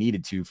way they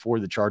needed to for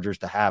the Chargers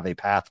to have a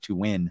path to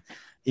win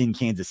in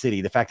Kansas City,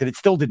 the fact that it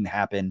still didn't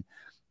happen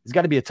has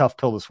got to be a tough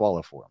pill to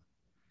swallow for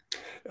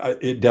them.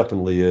 It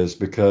definitely is,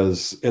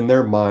 because in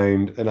their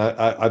mind, and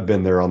I've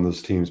been there on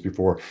those teams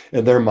before,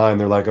 in their mind,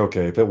 they're like,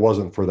 okay, if it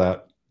wasn't for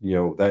that,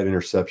 that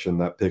interception,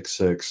 that pick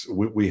six,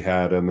 we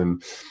had him,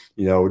 and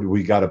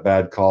we got a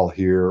bad call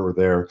here or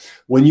there.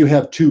 When you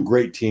have two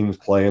great teams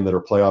playing that are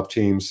playoff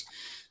teams,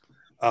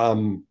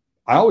 I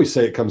always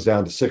say it comes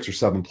down to 6 or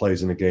 7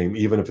 plays in a game,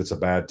 even if it's a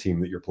bad team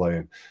that you're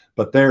playing.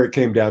 But there it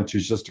came down to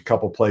just a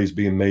couple plays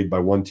being made by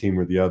one team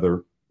or the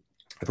other.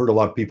 I've heard a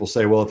lot of people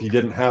say, well, if you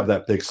didn't have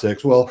that pick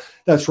six, well,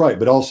 that's right.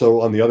 But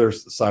also on the other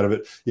side of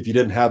it, if you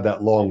didn't have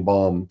that long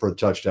bomb for the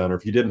touchdown, or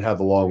if you didn't have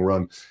the long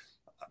run,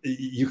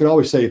 you can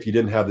always say if you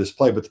didn't have this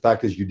play, but the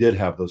fact is you did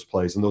have those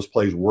plays, and those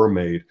plays were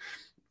made.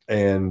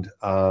 And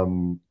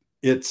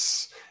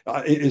it's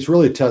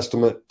really a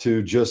testament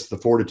to just the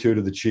fortitude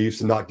of the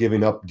Chiefs and not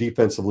giving up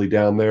defensively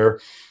down there.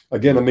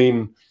 Again, I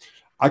mean,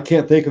 I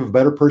can't think of a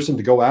better person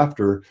to go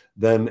after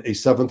than a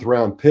 7th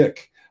round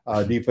pick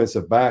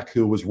defensive back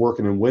who was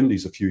working in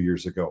Wendy's a few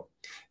years ago.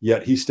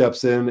 Yet he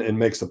steps in and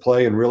makes the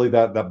play, and really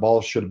that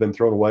ball should have been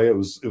thrown away. It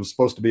was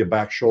supposed to be a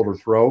back shoulder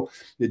throw.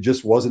 It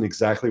just wasn't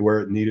exactly where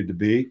it needed to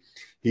be.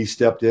 He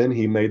stepped in,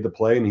 he made the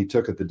play, and he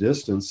took it the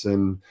distance.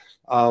 And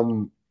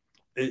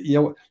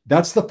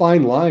that's the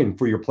fine line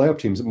for your playoff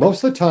teams.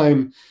 Most of the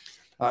time,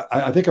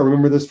 I think I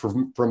remember this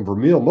from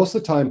Vermeil. Most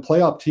of the time,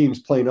 playoff teams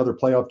playing other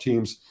playoff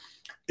teams,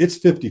 it's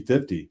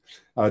 50-50.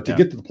 To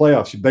get to the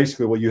playoffs,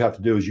 basically what you have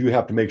to do is you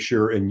have to make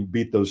sure and you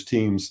beat those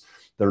teams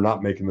that are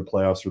not making the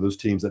playoffs, or those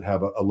teams that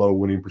have a low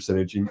winning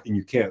percentage, and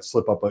you can't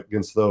slip up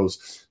against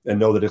those and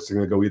know that it's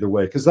going to go either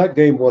way, because that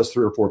game was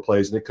 3 or 4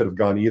 plays and it could have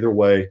gone either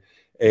way.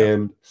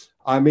 And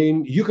I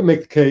mean, you can make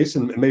the case,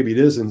 and maybe it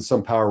is in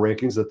some power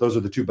rankings, that those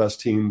are the 2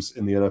 best teams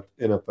in the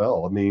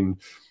NFL. I mean,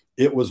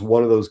 it was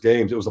one of those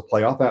games. It was a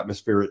playoff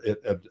atmosphere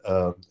at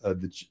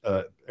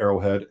the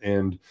Arrowhead,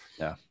 and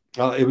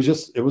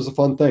It was a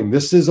fun thing.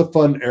 This is a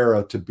fun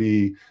era to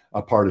be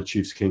a part of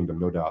Chiefs Kingdom,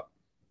 no doubt.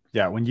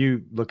 Yeah, when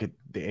you look at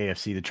the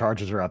AFC, the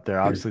Chargers are up there.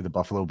 Obviously, the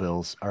Buffalo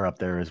Bills are up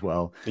there as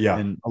well. Yeah.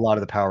 And a lot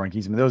of the power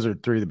rankings, I mean, those are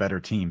three of the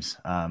better teams.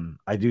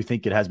 I do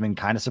think it has been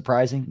kind of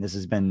surprising. This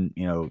has been,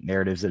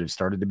 narratives that have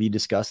started to be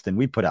discussed, and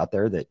we put out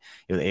there that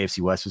the AFC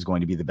West was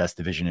going to be the best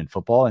division in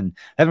football, and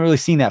haven't really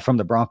seen that from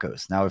the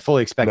Broncos. Now, I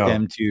fully expect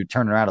them to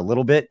turn around a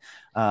little bit.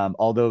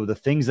 Although the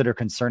things that are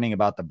concerning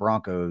about the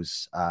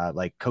Broncos,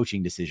 like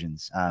coaching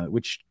decisions,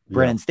 which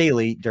Brandon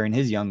Staley during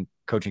his young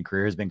coaching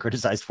career has been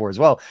criticized for as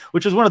well,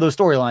 which was one of those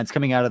storylines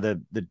coming out of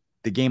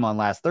the game on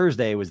last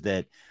Thursday, was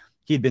that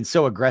he had been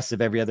so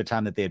aggressive every other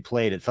time that they had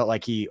played. It felt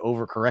like he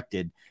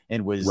overcorrected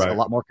and was a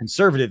lot more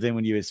conservative than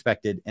when you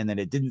expected. And then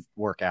it didn't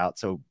work out.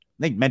 So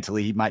I think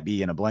mentally he might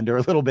be in a blender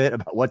a little bit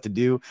about what to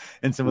do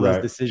in some of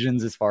those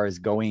decisions as far as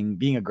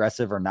being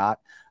aggressive or not,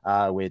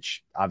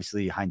 which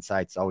obviously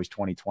hindsight's always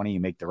 20/20. You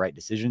make the right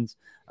decisions.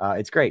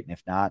 It's great. And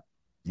if not,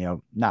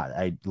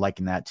 I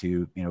liken that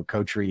to,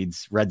 Coach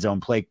Reid's red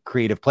zone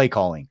creative play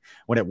calling.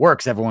 When it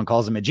works, everyone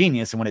calls him a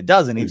genius. And when it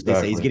doesn't, they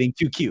say he's getting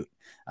too cute.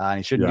 And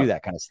he shouldn't do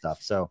that kind of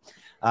stuff. So,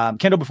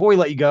 Kendall, before we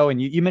let you go,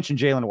 and you mentioned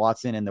Jaylen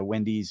Watson and the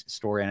Wendy's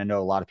story, and I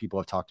know a lot of people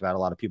have talked about it. A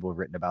lot of people have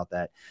written about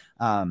that.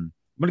 I'm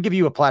going to give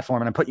you a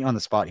platform, and I'm putting you on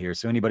the spot here.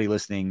 So anybody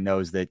listening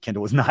knows that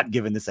Kendall was not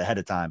given this ahead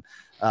of time.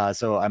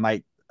 So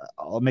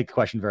I'll make the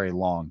question very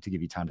long to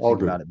give you time to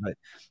think about it. But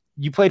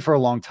you played for a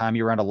long time.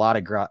 You're around a lot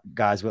of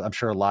guys with, I'm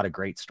sure, a lot of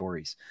great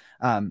stories.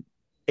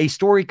 A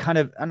story kind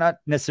of, not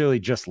necessarily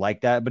just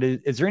like that, but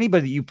is there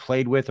anybody that you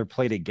played with or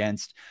played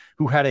against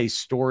who had a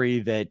story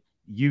that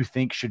you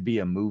think should be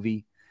a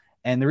movie?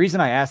 And the reason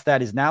I ask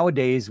that is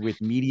nowadays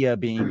with media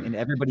and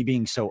everybody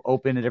being so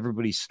open and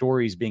everybody's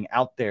stories being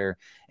out there,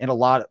 and a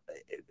lot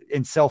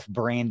in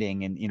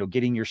self-branding and,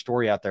 getting your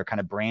story out there kind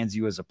of brands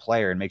you as a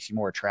player and makes you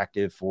more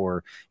attractive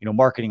for,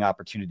 marketing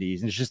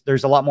opportunities. And it's just,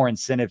 there's a lot more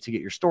incentive to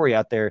get your story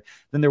out there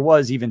than there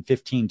was even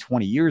 15,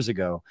 20 years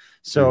ago.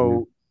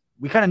 So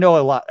we kind of know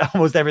a lot,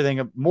 almost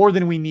everything, more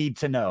than we need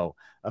to know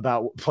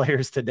about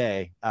players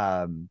today.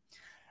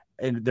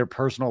 And their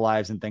personal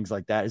lives and things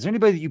like that. Is there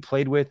anybody that you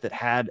played with that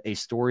had a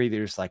story that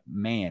was like,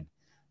 man,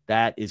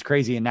 that is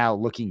crazy? And now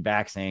looking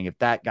back saying, if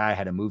that guy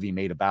had a movie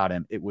made about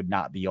him, it would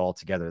not be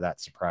altogether that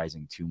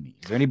surprising to me.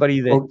 Is there anybody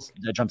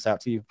that jumps out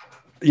to you?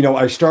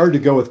 I started to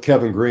go with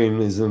Kevin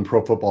Greene. He's in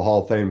Pro Football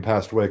Hall of Fame,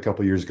 passed away a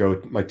couple of years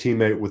ago, my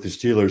teammate with the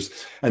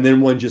Steelers. And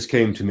then one just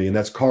came to me, and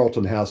that's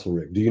Carlton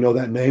Haselrig. Do you know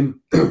that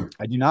name?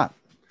 I do not.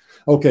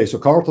 Okay, so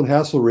Carlton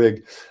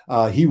Haselrig,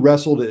 he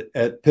wrestled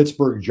at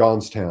Pittsburgh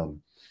Johnstown.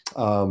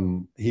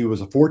 He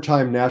was a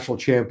 4-time national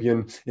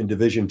champion in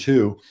Division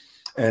II.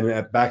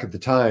 And back at the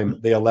time,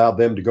 they allowed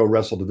them to go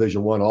wrestle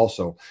Division I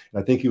also.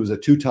 And I think he was a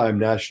 2-time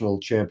national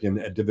champion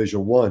at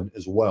Division I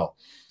as well.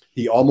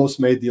 He almost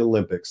made the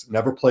Olympics,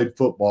 never played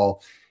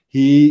football.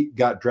 He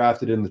got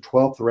drafted in the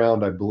 12th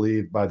round, I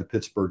believe, by the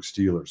Pittsburgh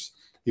Steelers.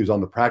 He was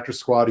on the practice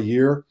squad a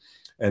year,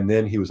 and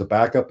then he was a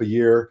backup a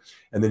year.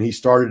 And then he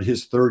started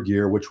his 3rd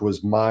year, which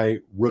was my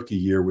rookie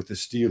year with the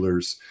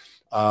Steelers.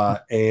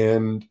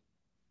 And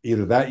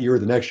either that year or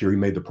the next year, he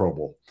made the Pro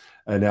Bowl.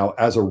 And now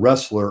as a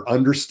wrestler,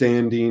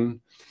 understanding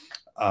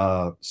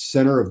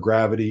center of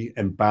gravity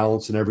and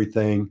balance and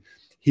everything,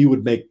 he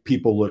would make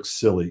people look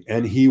silly.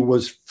 And he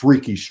was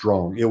freaky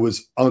strong. It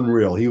was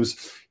unreal. He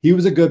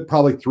was a good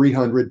probably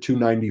 300,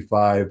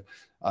 295,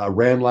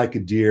 ran like a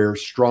deer,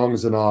 strong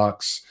as an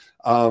ox.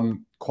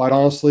 Quite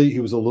honestly, he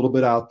was a little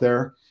bit out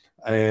there.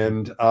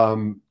 And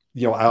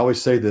I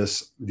always say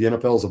this, the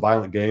NFL is a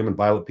violent game, and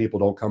violent people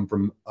don't come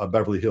from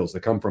Beverly Hills. They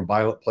come from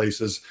violent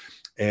places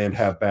and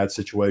have bad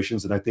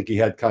situations. And I think he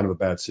had kind of a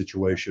bad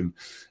situation.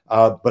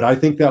 But I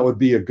think that would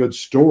be a good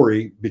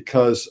story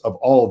because of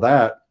all of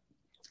that.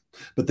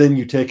 But then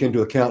you take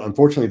into account,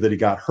 unfortunately, that he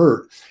got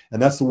hurt.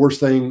 And that's the worst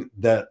thing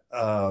that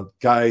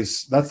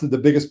that's the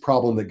biggest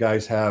problem that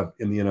guys have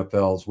in the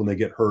NFL is when they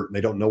get hurt and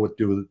they don't know what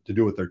to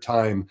do with their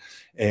time.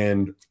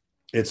 And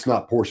it's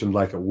not portioned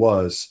like it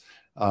was.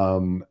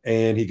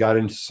 And he got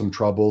into some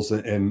troubles,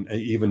 and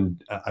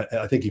even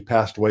I think he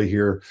passed away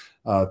here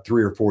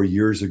 3 or 4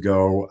 years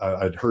ago.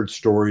 I'd heard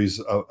stories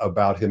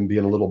about him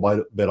being a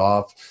little bit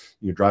off,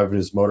 driving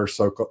his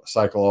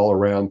motorcycle all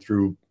around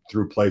through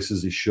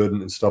places he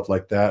shouldn't and stuff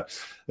like that.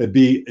 It'd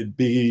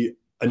be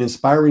an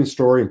inspiring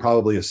story and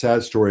probably a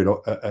sad story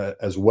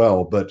as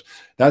well. But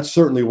that's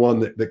certainly one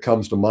that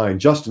comes to mind.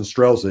 Justin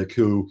Strelzik,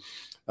 who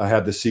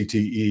had the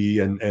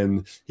CTE,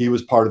 and he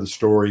was part of the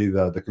story,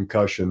 the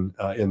concussion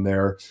in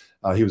there.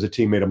 He was a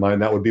teammate of mine.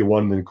 That would be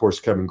one. And of course,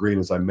 Kevin Greene,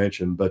 as I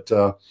mentioned. But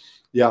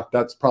yeah,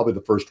 that's probably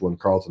the first one,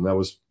 Carlton. That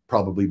was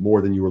probably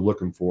more than you were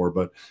looking for,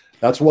 but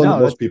that's one that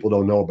most people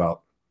don't know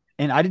about.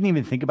 And I didn't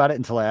even think about it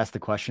until I asked the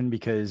question,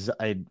 because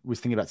I was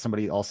thinking about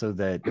somebody also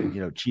that,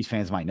 Chiefs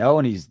fans might know.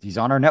 And he's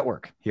on our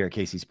network here at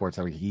KC Sports.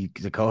 He's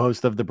a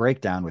co-host of The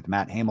Breakdown with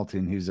Matt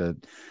Hamilton, who's a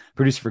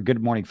producer for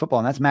Good Morning Football.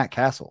 And that's Matt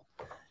Castle.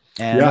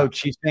 And I know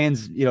Chiefs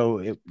fans,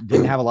 it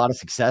didn't have a lot of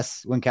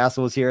success when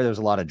Cassel was here. There was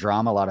a lot of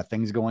drama, a lot of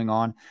things going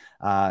on.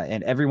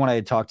 And everyone I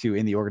had talked to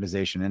in the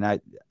organization,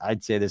 and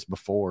I'd say this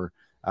before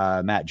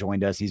Matt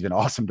joined us, he's been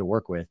awesome to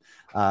work with.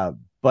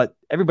 But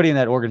everybody in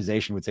that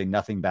organization would say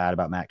nothing bad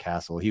about Matt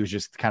Cassel. He was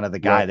just kind of the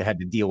guy that had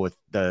to deal with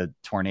the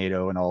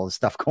tornado and all the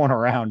stuff going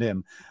around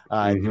him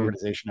in the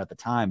organization at the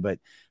time. But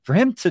for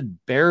him to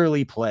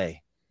barely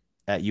play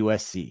at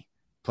USC,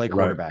 play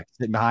quarterback,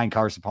 sitting behind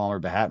Carson Palmer,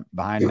 behind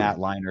Matt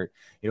Leinart.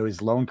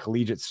 His lone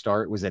collegiate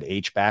start was at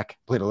H-back,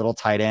 played a little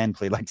tight end,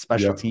 played like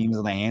special teams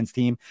on the hands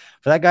team.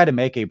 For that guy to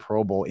make a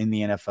Pro Bowl in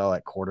the NFL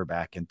at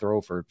quarterback and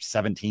throw for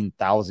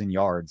 17,000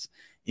 yards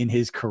in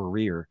his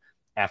career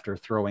after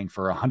throwing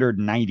for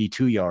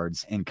 192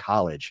 yards in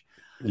college.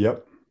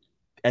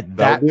 At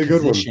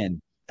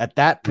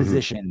that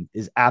position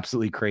is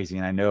absolutely crazy.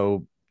 And I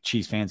know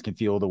Chiefs fans can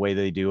feel the way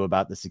they do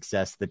about the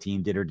success the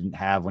team did or didn't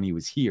have when he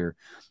was here.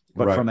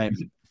 But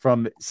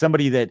from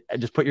somebody that,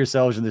 just put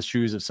yourselves in the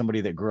shoes of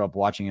somebody that grew up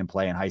watching him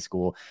play in high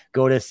school,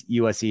 go to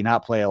USC,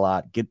 not play a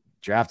lot, get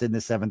drafted in the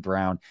 7th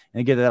round,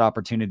 and get that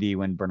opportunity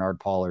when Bernard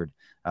Pollard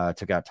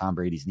took out Tom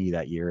Brady's knee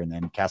that year. And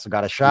then Cassel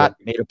got a shot,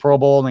 made a Pro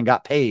Bowl, and then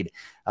got paid,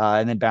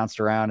 and then bounced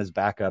around as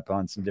backup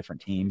on some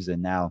different teams,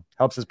 and now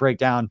helps us break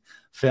down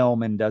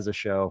film and does a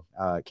show.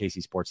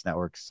 KC Sports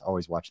Network's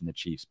always watching the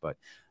Chiefs, but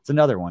it's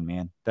another one,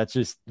 man. That's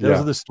just, those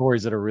are the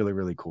stories that are really,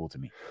 really cool to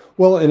me.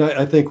 Well, and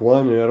I think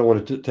one, and I don't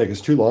want to take us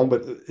too long,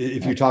 but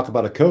if you talk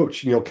about a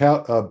coach, Bill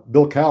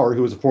Cowher,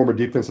 who was a former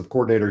defensive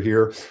coordinator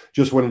here,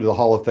 just went into the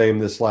Hall of Fame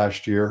this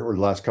last year or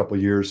the last couple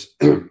of years.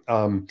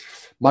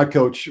 My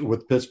coach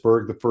with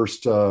Pittsburgh, the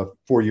first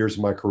 4 years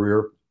of my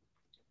career,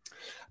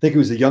 I think he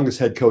was the youngest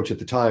head coach at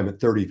the time at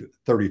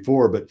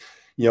 34, but,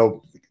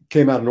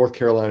 came out of North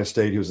Carolina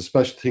State. He was a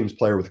special teams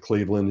player with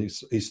Cleveland.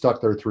 He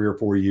stuck there 3 or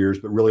 4 years,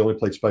 but really only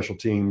played special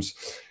teams.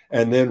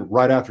 And then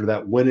right after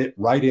that, went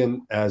right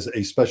in as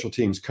a special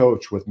teams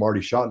coach with Marty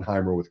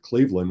Schottenheimer with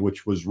Cleveland,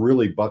 which was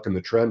really bucking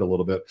the trend a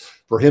little bit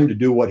for him to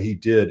do what he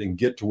did and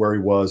get to where he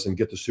was and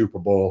get the Super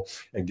Bowl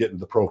and get into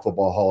the Pro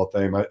Football Hall of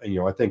Fame.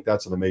 I think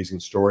that's an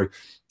amazing story.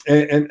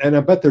 And I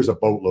bet there's a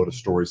boatload of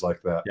stories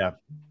like that. Yeah.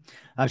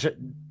 I'm sure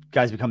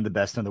guys become the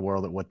best in the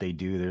world at what they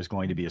do. There's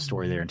going to be a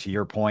story there. And to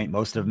your point,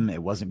 most of them,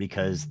 it wasn't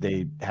because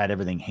they had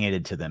everything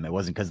handed to them. It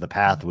wasn't because the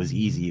path was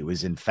easy. It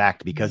was in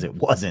fact because it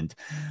wasn't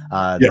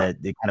that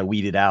they kind of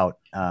weeded out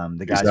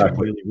the guys who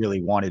really,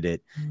 really wanted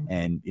it.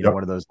 And,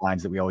 one of those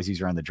lines that we always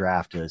use around the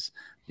draft is,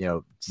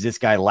 does this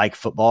guy like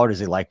football or does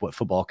he like what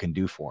football can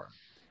do for him?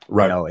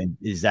 Right. And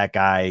is that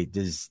guy,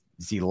 does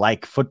he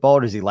like football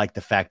or does he like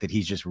the fact that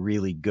he's just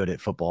really good at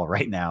football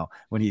right now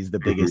when he's the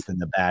biggest and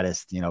the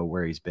baddest,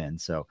 where he's been?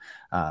 So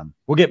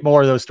we'll get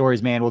more of those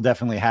stories, man. We'll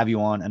definitely have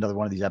you on another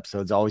one of these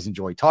episodes. Always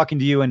enjoy talking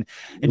to you and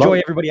enjoy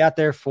everybody out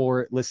there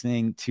for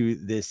listening to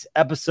this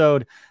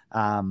episode.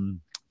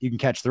 You can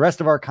catch the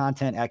rest of our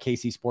content at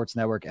KC Sports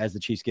Network as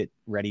the Chiefs get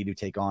ready to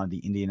take on the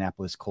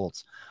Indianapolis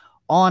Colts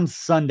on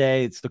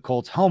Sunday. It's the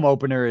Colts home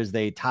opener as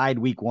they tied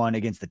week 1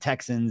 against the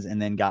Texans and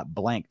then got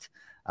blanked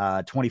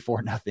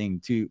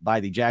 24-0 by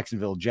the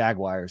Jacksonville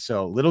Jaguars.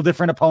 So a little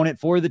different opponent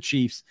for the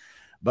Chiefs.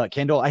 But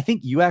Kendall, I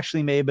think you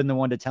actually may have been the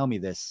one to tell me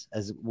this,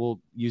 as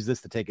we'll use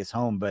this to take us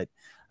home. But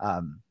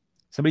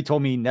somebody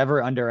told me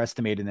never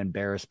underestimate an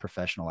embarrassed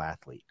professional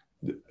athlete.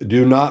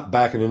 Do not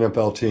back an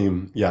NFL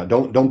team. Yeah,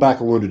 don't back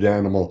a wounded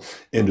animal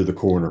into the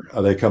corner.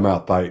 They come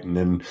out fighting,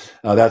 and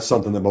that's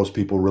something that most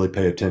people really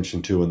pay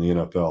attention to in the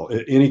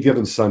NFL. Any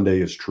given Sunday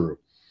is true.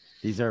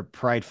 These are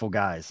prideful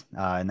guys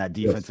in that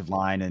defensive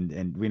line,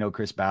 and we know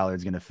Chris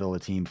Ballard's going to fill a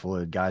team full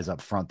of guys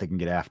up front that can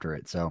get after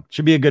it. So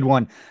should be a good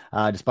one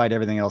despite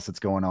everything else that's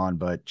going on.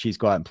 But Chiefs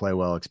go out and play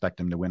well. Expect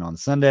them to win on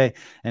Sunday.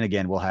 And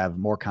again, we'll have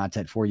more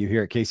content for you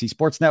here at KC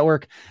Sports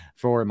Network.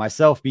 For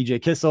myself,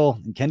 BJ Kissel,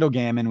 and Kendall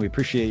Gammon, we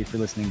appreciate you for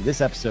listening to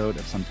this episode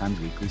of Sometimes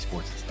Weekly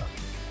Sports and Stuff.